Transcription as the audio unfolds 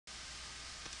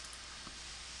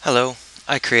Hello.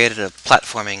 I created a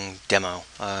platforming demo,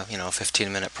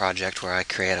 15-minute project where I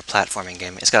create a platforming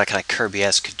game. It's got a kind of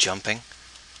Kirby-esque jumping.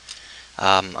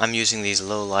 I'm using these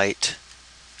low light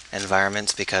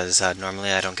environments because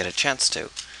normally I don't get a chance to.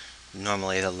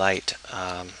 Normally the light,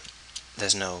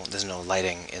 there's no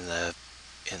lighting in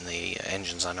the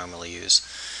engines I normally use.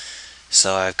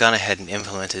 So I've gone ahead and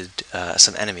implemented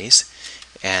some enemies,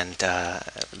 and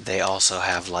they also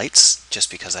have lights just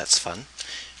because that's fun.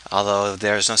 Although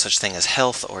there's no such thing as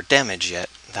health or damage yet,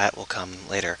 that will come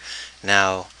later.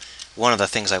 Now, one of the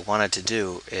things I wanted to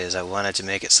do is I wanted to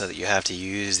make it so that you have to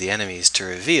use the enemies to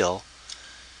reveal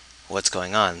what's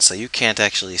going on. So you can't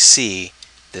actually see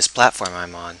this platform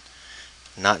I'm on,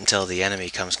 not until the enemy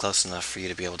comes close enough for you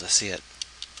to be able to see it.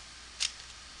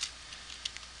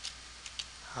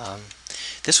 Um,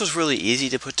 this was really easy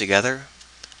to put together,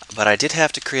 but I did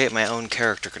have to create my own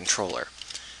character controller.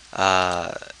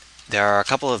 Uh, there are a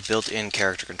couple of built-in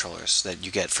character controllers that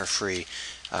you get for free,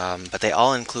 but they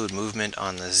all include movement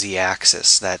on the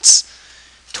z-axis that's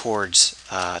towards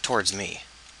me,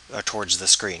 or towards the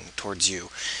screen, towards you.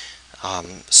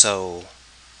 So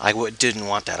didn't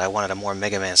want that. I wanted a more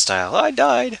Mega Man style. I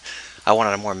died. I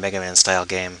wanted a more Mega Man style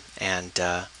game, and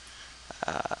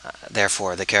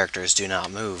therefore the characters do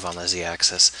not move on the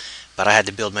z-axis. But I had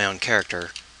to build my own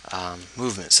character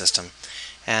movement system,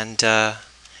 and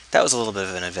that was a little bit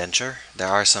of an adventure. There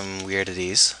are some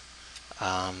weirdities,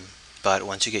 um, but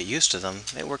once you get used to them,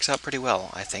 it works out pretty well,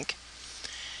 I think.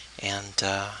 And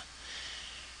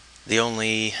the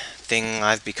only thing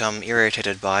I've become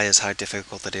irritated by is how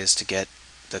difficult it is to get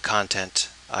the content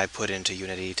I put into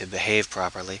Unity to behave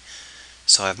properly.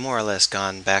 So I've more or less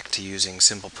gone back to using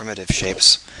simple primitive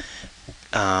shapes.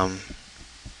 Um,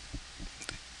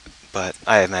 but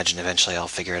I imagine eventually I'll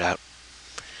figure it out.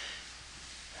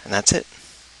 And that's it.